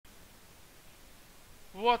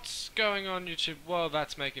What's going on YouTube? Well,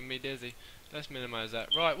 that's making me dizzy. Let's minimize that.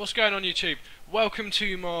 Right, what's going on YouTube? Welcome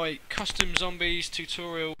to my custom zombies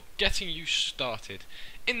tutorial, getting you started.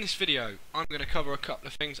 In this video, I'm going to cover a couple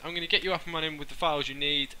of things. I'm going to get you up and running with the files you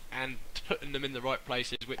need and putting them in the right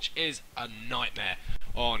places, which is a nightmare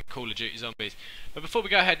on Call of Duty Zombies. But before we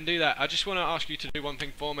go ahead and do that, I just want to ask you to do one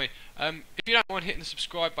thing for me. If you don't mind hitting the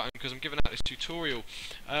subscribe button, because I'm giving out this tutorial.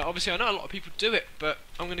 Obviously I know a lot of people do it, but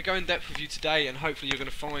I'm going to go in depth with you today, and hopefully you're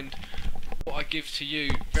going to find what I give to you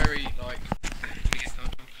very,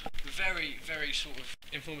 very sort of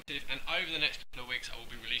informative. And over the next couple of weeks I will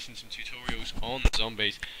be releasing some tutorials on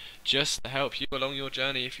zombies, just to help you along your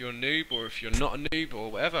journey if you're a noob or if you're not a noob or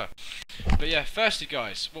whatever. But yeah, firstly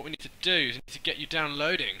guys, what we need to do is we need to get you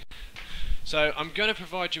downloading. So I'm going to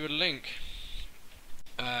provide you a link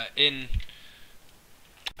in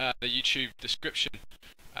the YouTube description,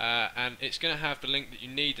 and it's going to have the link that you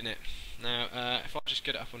need in it. Now if I just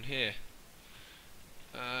get it up on here,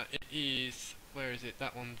 it is, where is it,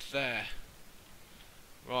 that one there.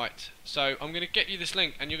 Right, so I'm going to get you this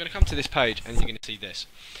link and you're going to come to this page and you're going to see this.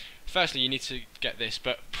 Firstly, you need to get this,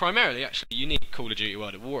 but primarily actually you need Call of Duty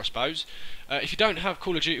World at War, I suppose. If you don't have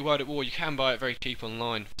Call of Duty World at War, you can buy it very cheap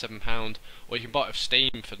online for £7, or you can buy it off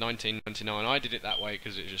Steam for £19.99. I did it that way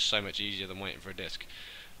because it was just so much easier than waiting for a disc.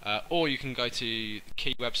 Or you can go to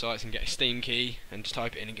key websites and get a Steam key and just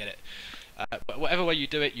type it in and get it. But whatever way you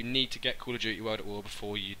do it, you need to get Call of Duty World at War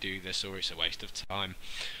before you do this, or it's a waste of time.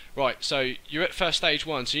 Right, so you're at first stage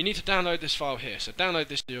 1, so you need to download this file here. So download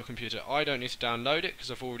this to your computer. I don't need to download it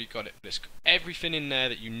because I've already got it. There's everything in there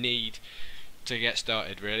that you need to get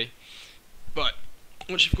started, really. But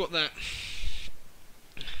once you've got that,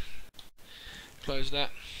 close that.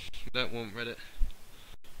 We don't want Reddit.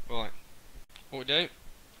 Right, what we do,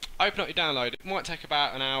 open up your download. It might take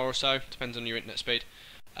about an hour or so, depends on your internet speed.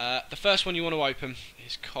 The first one you want to open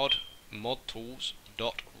is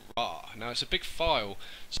codmodtools.rar. Now it's a big file,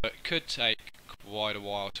 so it could take quite a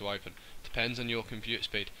while to open. Depends on your computer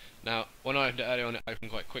speed. Now when I opened it earlier on, it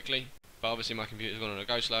opened quite quickly, but obviously my computer's going to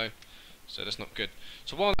go slow, so that's not good.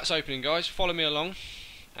 So while that's opening guys, follow me along,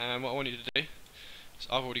 and what I want you to do is,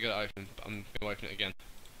 I've already got it open, but I'm going to open it again.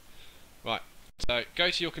 Right, so go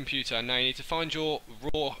to your computer, and now you need to find your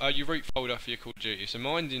your root folder for your Call of Duty. So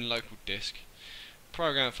mine's in local disk,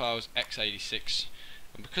 program files x86,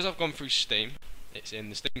 and because I've gone through Steam, it's in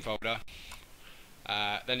the Steam folder,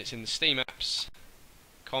 then it's in the Steam apps,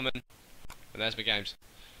 common, and there's my games.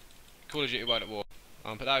 Call of Duty World at War.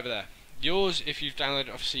 I'll put that over there. Yours, if you've downloaded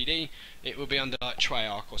it off CD, it will be under like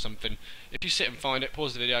Treyarch or something. If you sit and find it,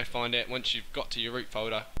 pause the video, find it. Once you've got to your root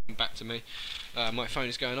folder, come back to me. My phone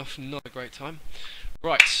is going off, not a great time.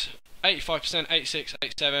 Right, 85%, 86,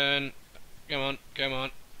 87. Come on, come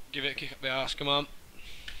on. Give it a kick up the arse, come on.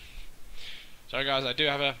 Sorry guys, I do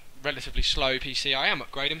have a relatively slow PC. I am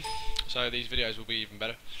upgrading, so these videos will be even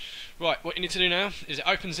better. Right, what you need to do now is it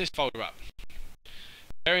opens this folder up.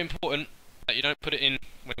 Very important that you don't put it in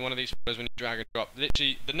one of these folders when you drag and drop.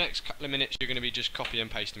 Literally, the next couple of minutes you're going to be just copy and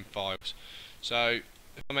pasting files. So,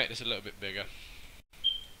 if I make this a little bit bigger,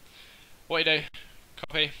 what you do,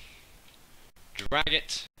 copy, drag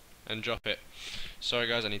it, and drop it. Sorry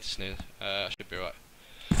guys, I need to sneeze. I should be right.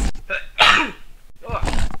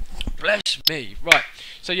 Oh, bless me. Right,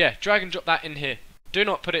 so yeah, drag and drop that in here. Do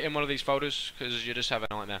not put it in one of these folders because you just have a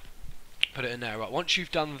nightmare. Put it in there. Right, once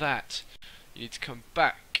you've done that, you need to come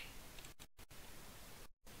back.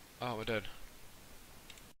 Oh, we're done.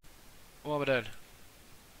 What am I doing?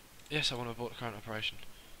 Yes, I want to abort the current operation.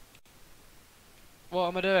 What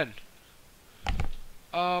am I doing?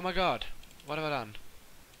 Oh my god, what have I done?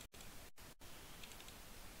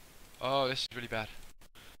 Oh, this is really bad.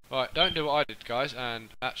 Right, don't do what I did guys and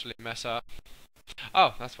actually mess up.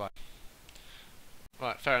 Oh, that's fine.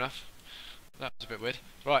 Right, fair enough. That was a bit weird.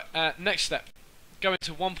 Right, next step. Go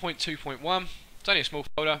into 1.2.1. It's only a small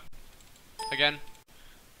folder. Again,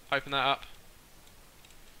 open that up.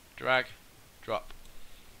 Drag, drop.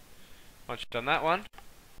 Once you've done that one,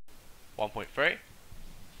 1.3.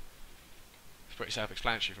 It's pretty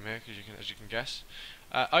self-explanatory from here, because as you can guess.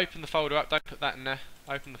 Open the folder up. Don't put that in there.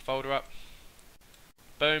 Open the folder up.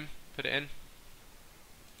 Boom, put it in.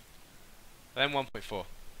 Then 1.4.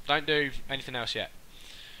 Don't do anything else yet.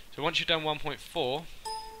 So once you've done 1.4,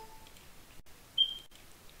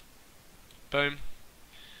 boom.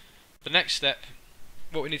 The next step,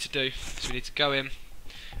 what we need to do is we need to go in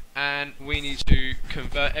and we need to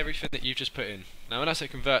convert everything that you've just put in. Now when I say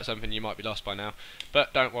convert something, you might be lost by now,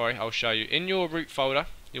 but don't worry, I'll show you. In your root folder,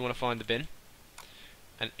 you want to find the bin,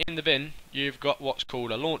 and in the bin, you've got what's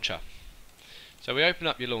called a launcher. So we open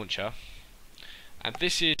up your launcher, and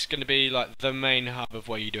this is going to be like the main hub of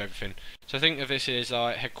where you do everything. So think of this as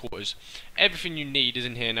headquarters. Everything you need is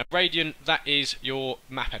in here. Now Radiant, that is your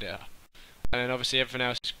map editor, and then obviously everything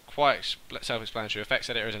else is quite self-explanatory. Effects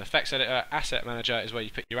editor is an effects editor. Asset manager is where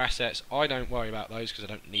you put your assets. I don't worry about those because I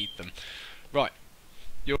don't need them. Right,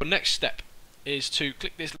 your next step is to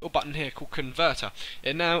click this little button here called converter.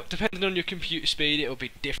 And now, depending on your computer speed, it will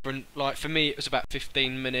be different. Like for me, it was about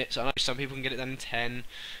 15 minutes. I know some people can get it done in 10,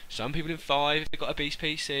 some people in 5 if they've got a beast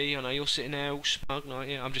PC. I know you're sitting there all smug like,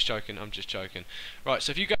 yeah, I'm just joking, I'm just joking. Right,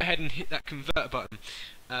 so if you go ahead and hit that convert button,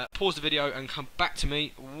 pause the video and come back to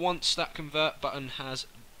me once that convert button has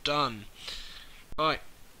done. Right,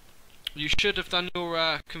 you should have done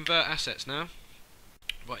your convert assets now.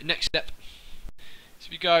 Right, next step. So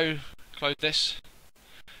if you go close this,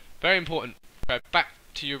 very important, go back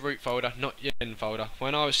to your root folder, not your bin folder.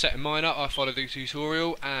 When I was setting mine up, I followed the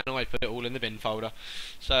tutorial and I put it all in the bin folder,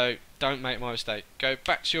 so don't make my mistake. Go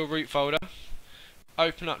back to your root folder,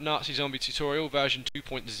 open up Nazi Zombie Tutorial version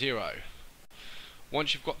 2.0.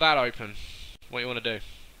 Once you've got that open, what you want to do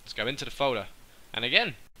is go into the folder, and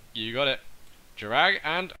again, you got it, drag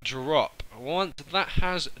and drop. Once that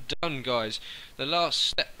has done, guys, the last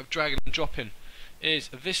step of dragging and dropping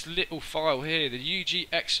is this little file here, the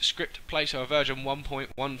UGX script placer version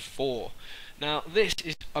 1.14. Now this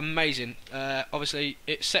is amazing. Obviously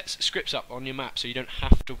it sets scripts up on your map so you don't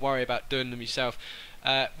have to worry about doing them yourself.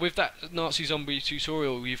 With that Nazi Zombie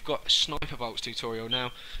tutorial, you've got Sniper Bolts tutorial.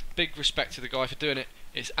 Now big respect to the guy for doing it.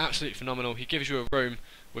 It's absolutely phenomenal. He gives you a room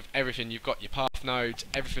with everything. You've got your path nodes,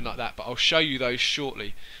 everything like that, but I'll show you those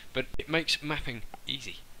shortly. But it makes mapping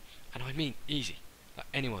easy, and I mean easy. Like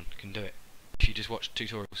anyone can do it if you just watch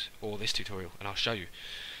tutorials or this tutorial, and I'll show you.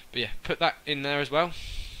 But yeah, put that in there as well.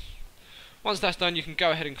 Once that's done, you can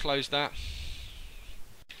go ahead and close that.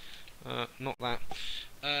 Not that.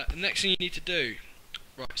 The next thing you need to do,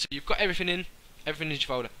 right, so you've got everything in your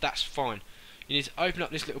folder, that's fine. You need to open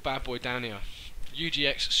up this little bad boy down here,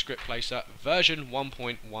 UGX script placer version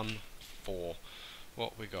 1.14.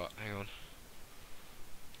 What we got, hang on,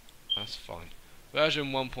 that's fine.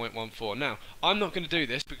 Version 1.14. Now, I'm not going to do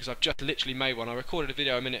this because I've just literally made one. I recorded a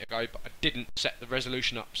video a minute ago, but I didn't set the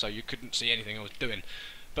resolution up so you couldn't see anything I was doing.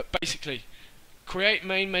 But basically, create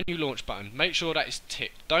main menu launch button. Make sure that is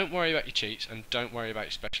ticked. Don't worry about your cheats and don't worry about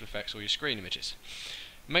your special effects or your screen images.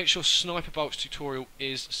 Make sure Sniper Bolts tutorial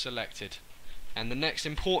is selected. And the next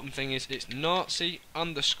important thing is it's Nazi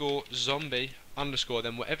underscore zombie underscore,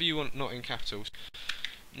 then whatever you want, not in capitals.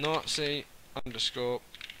 Nazi underscore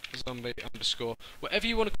zombie underscore, whatever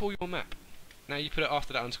you want to call your map. Now you put it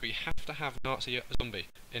after that underscore. You have to have Nazi zombie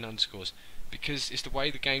in underscores because it's the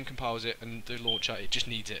way the game compiles it, and the launcher, it just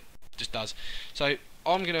needs it, just does. So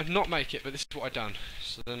I'm gonna not make it, but this is what I've done.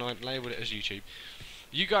 So then I labelled it as YouTube.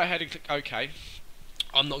 You go ahead and click OK.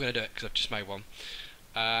 I'm not gonna do it because I've just made one.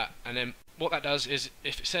 And then what that does is,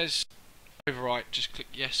 if it says overwrite, just click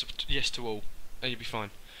yes to all, and you'll be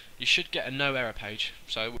fine. You should get a no error page,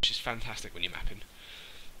 so which is fantastic when you're mapping.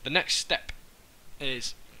 The next step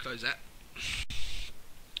is close that,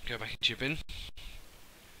 go back into your bin,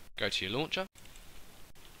 go to your launcher.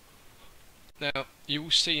 Now you will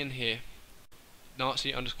see in here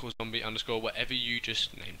Nazi underscore zombie underscore whatever you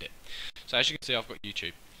just named it. So as you can see, I've got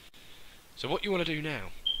YouTube. So what you want to do now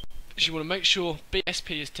is you want to make sure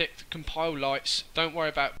BSP is ticked, compile lights, don't worry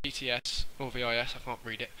about BTS or VIS, I can't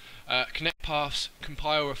read it, connect paths,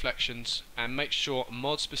 compile reflections, and make sure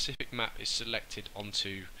mod specific map is selected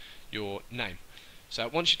onto your name. So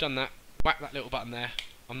once you've done that, whack that little button there.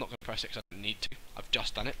 I'm not going to press it because I don't need to, I've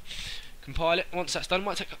just done it. Compile it. Once that's done, it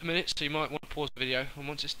might take a couple of minutes, so you might want to pause the video, and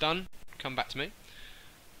once it's done, come back to me.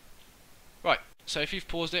 Right, so if you've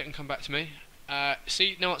paused it and come back to me,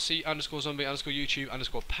 see Nazi underscore zombie underscore YouTube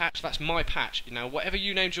underscore patch, that's my patch. Now whatever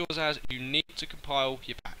you named yours as, you need to compile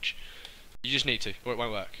your patch. You just need to, or it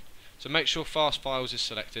won't work. So make sure fast files is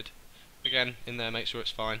selected. Again, in there, make sure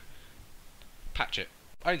it's fine. Patch it.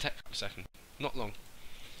 Only take a couple of seconds, not long.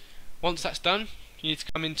 Once that's done, you need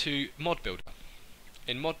to come into Mod Builder.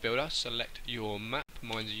 In Mod Builder, select your map,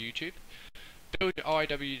 mine's YouTube. Build your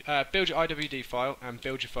IWD file and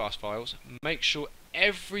build your fast files. Make sure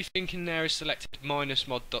everything in there is selected minus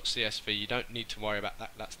mod.csv. You don't need to worry about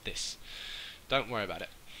that, that's this. Don't worry about it.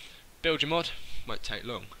 Build your mod, won't take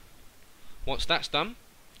long. Once that's done,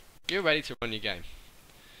 you're ready to run your game.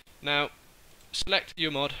 Now, select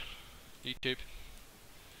your mod, YouTube.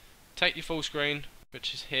 Take your full screen,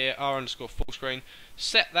 which is here, R underscore full screen.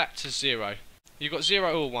 Set that to 0. You've got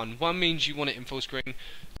 0 or 1. 1 means you want it in full screen,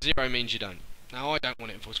 0 means you don't. Now I don't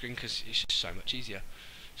want it in full screen because it's just so much easier.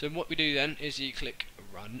 So what we do then is you click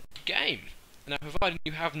Run Game. Now, provided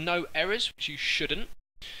you have no errors, which you shouldn't,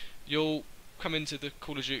 you'll come into the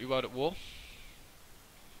Call of Duty World at War,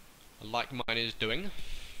 like mine is doing.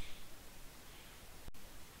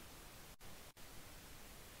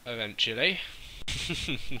 Eventually.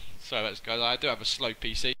 So that's guys, I do have a slow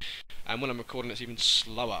PC, and when I'm recording it's even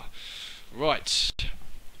slower. Right,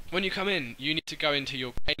 when you come in, you need to go into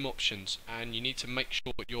your game options, and you need to make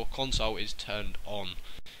sure that your console is turned on.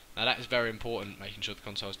 Now that is very important, making sure the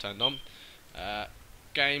console is turned on.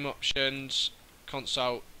 Game options,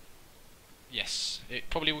 console, yes. It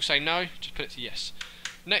probably will say no, just put it to yes.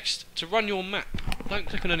 Next, to run your map, don't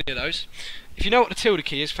click on any of those. If you know what the tilde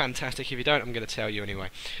key is, fantastic. If you don't, I'm going to tell you anyway.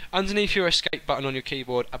 Underneath your escape button on your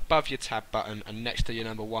keyboard, above your tab button, and next to your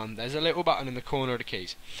number 1, there's a little button in the corner of the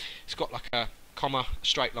keys. It's got like a comma, a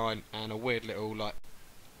straight line, and a weird little like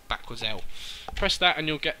backwards L. Press that and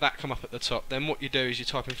you'll get that come up at the top. Then what you do is you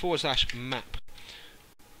type in /map,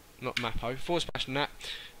 not mapo,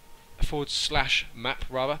 /map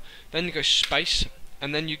rather. Then you go space,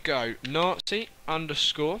 and then you go Nazi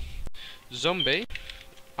 _ zombie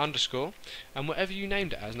 _ and whatever you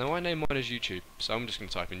named it as. Now I named mine as YouTube, so I'm just going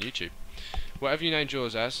to type in YouTube. Whatever you named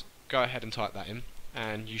yours as, go ahead and type that in,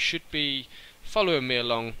 and you should be following me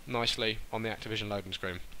along nicely on the Activision loading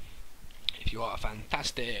screen. If you are,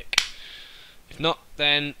 fantastic. If not,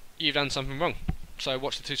 then you've done something wrong. So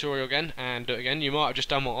watch the tutorial again and do it again. You might have just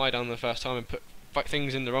done what I done the first time and put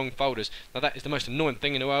things in the wrong folders. Now that is the most annoying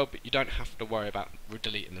thing in the world, but you don't have to worry about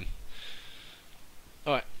deleting them.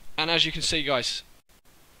 Alright, and as you can see guys,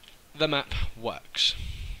 the map works.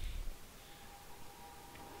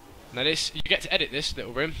 Now this, you get to edit this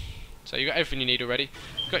little room, so you've got everything you need already.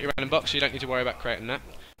 You've got your random box, so you don't need to worry about creating that.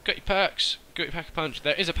 Got your perks, got your pack-a-punch.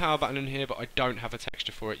 There is a power button in here, but I don't have a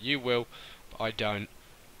texture for it. You will, but I don't,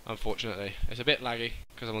 unfortunately. It's a bit laggy,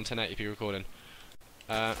 because I'm on 1080p recording.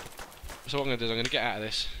 So what I'm going to do is I'm going to get out of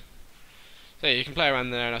this. So yeah, you can play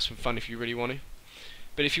around there and have some fun if you really want to.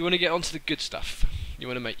 But if you want to get onto the good stuff, you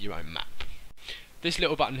want to make your own map. This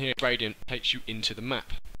little button here, Gradient, takes you into the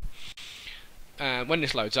map. When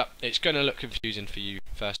this loads up, it's going to look confusing for you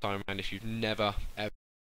first time around if you've never ever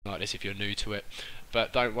like this, if you're new to it.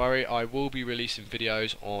 But don't worry, I will be releasing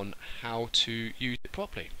videos on how to use it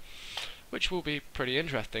properly, which will be pretty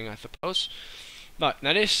interesting, I suppose. Right,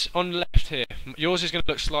 now this on the left here, yours is going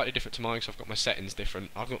to look slightly different to mine because I've got my settings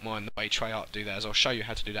different. I've got mine the way Treyarch do theirs. I'll show you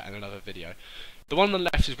how to do that in another video. The one on the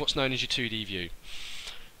left is what's known as your 2D view.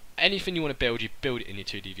 Anything you want to build, you build it in your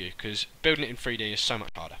 2D view, because building it in 3D is so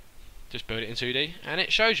much harder. Just build it in 2D and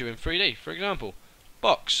it shows you in 3D. For example,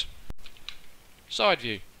 box, side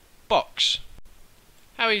view, box.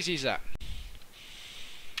 How easy is that?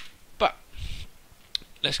 But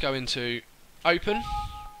let's go into open.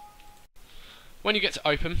 When you get to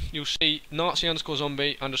open, you'll see Nazi _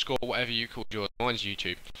 zombie _ whatever you called yours. Mine's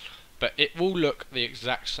YouTube, but it will look the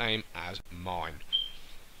exact same as mine.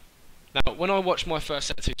 Now, when I watched my first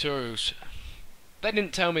set of tutorials, they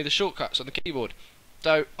didn't tell me the shortcuts on the keyboard,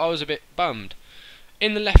 so I was a bit bummed.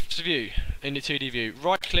 In the left view, in the 2D view,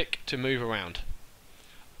 right click to move around.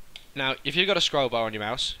 Now, if you've got a scroll bar on your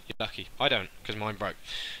mouse, you're lucky. I don't, because mine broke.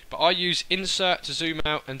 But I use insert to zoom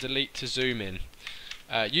out and delete to zoom in.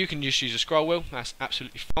 You can just use a scroll wheel, that's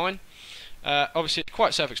absolutely fine. Obviously, it's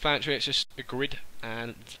quite self-explanatory, it's just a grid,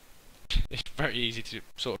 and it's very easy to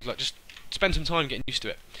sort of like just spend some time getting used to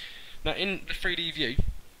it. Now, in the 3D view,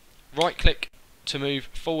 right click to move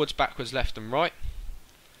forwards, backwards, left and right.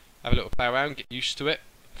 Have a little play around, get used to it,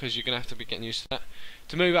 because you're going to have to be getting used to that.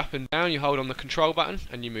 To move up and down, you hold on the control button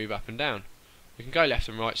and you move up and down. You can go left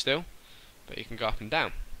and right still, but you can go up and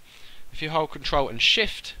down. If you hold control and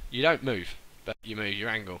shift, you don't move, but you move your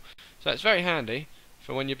angle. So it's very handy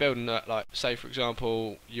for when you're building that, like say for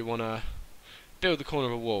example you want to build the corner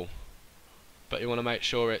of a wall, but you want to make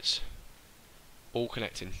sure it's all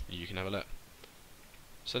connecting. You can have a look.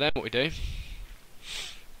 So then what we do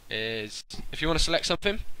is, if you want to select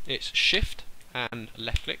something, it's shift and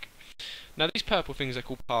left click. Now these purple things are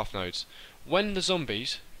called path nodes. When the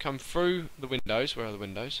zombies come through the windows, where are the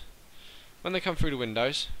windows? When they come through the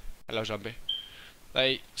windows, hello zombie,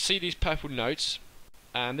 they see these purple nodes,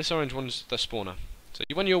 and this orange one's the spawner. So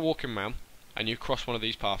when you're walking around and you cross one of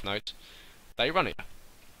these path nodes, they run it,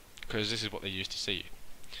 because this is what they use to see you.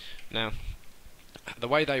 Now, the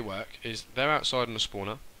way they work is they're outside on the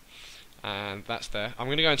spawner, and that's there. I'm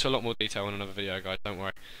going to go into a lot more detail in another video, guys, don't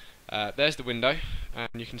worry. There's the window, and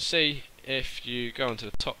you can see if you go onto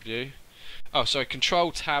the top view, oh sorry,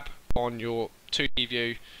 control tab on your 2D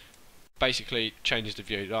view basically changes the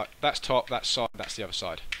view. Like, that's top, that's side, that's the other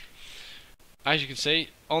side. As you can see,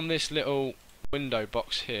 on this little window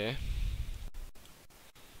box here,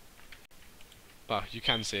 Well, you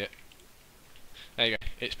can see it. There you go.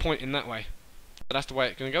 It's pointing that way. So that's the way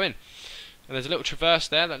it's going to go in. And there's a little traverse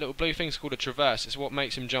there. That little blue thing's called a traverse. It's what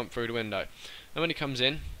makes him jump through the window. And when he comes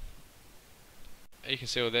in, you can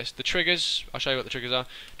see all this. The triggers, I'll show you what the triggers are.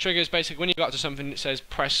 Triggers, basically, when you go up to something that says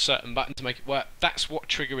press certain button to make it work, that's what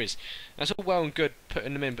trigger is. And it's all well and good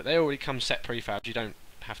putting them in, but they already come set prefabs. You don't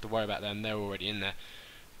have to worry about them. They're already in there.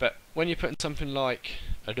 But when you're putting something like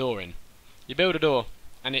a door in, you build a door,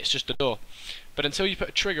 and it's just a door. But until you put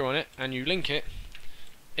a trigger on it, and you link it,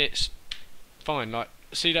 it's fine. Like,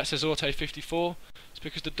 see that says Auto 54? It's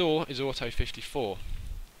because the door is Auto 54.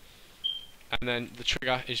 And then the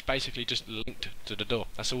trigger is basically just linked to the door.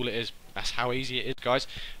 That's all it is. That's how easy it is, guys.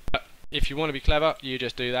 But if you want to be clever, you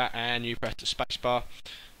just do that, and you press the space bar,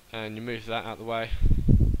 and you move that out of the way.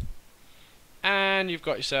 And you've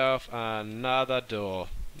got yourself another door.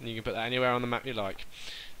 You can put that anywhere on the map you like.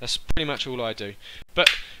 That's pretty much all I do. But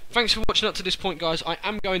thanks for watching up to this point, guys. I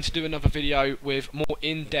am going to do another video with more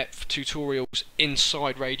in-depth tutorials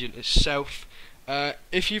inside Radiant itself.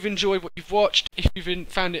 If you've enjoyed what you've watched, if you've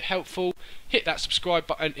found it helpful, hit that subscribe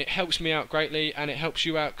button. It helps me out greatly, and it helps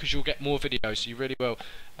you out because you'll get more videos. You really will.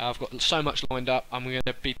 I've got so much lined up. I'm going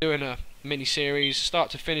to be doing a mini-series, start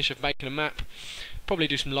to finish, of making a map. Probably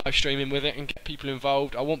do some live streaming with it and get people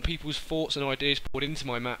involved. I want people's thoughts and ideas poured into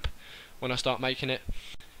my map when I start making it,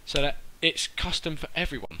 so that it's custom for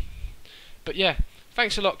everyone. But yeah,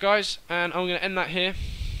 thanks a lot, guys, and I'm going to end that here,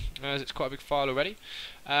 as it's quite a big file already.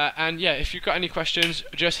 And yeah, if you've got any questions,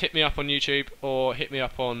 just hit me up on YouTube or hit me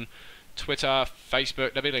up on Twitter,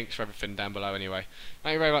 Facebook. There'll be links for everything down below anyway.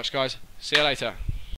 Thank you very much, guys. See you later.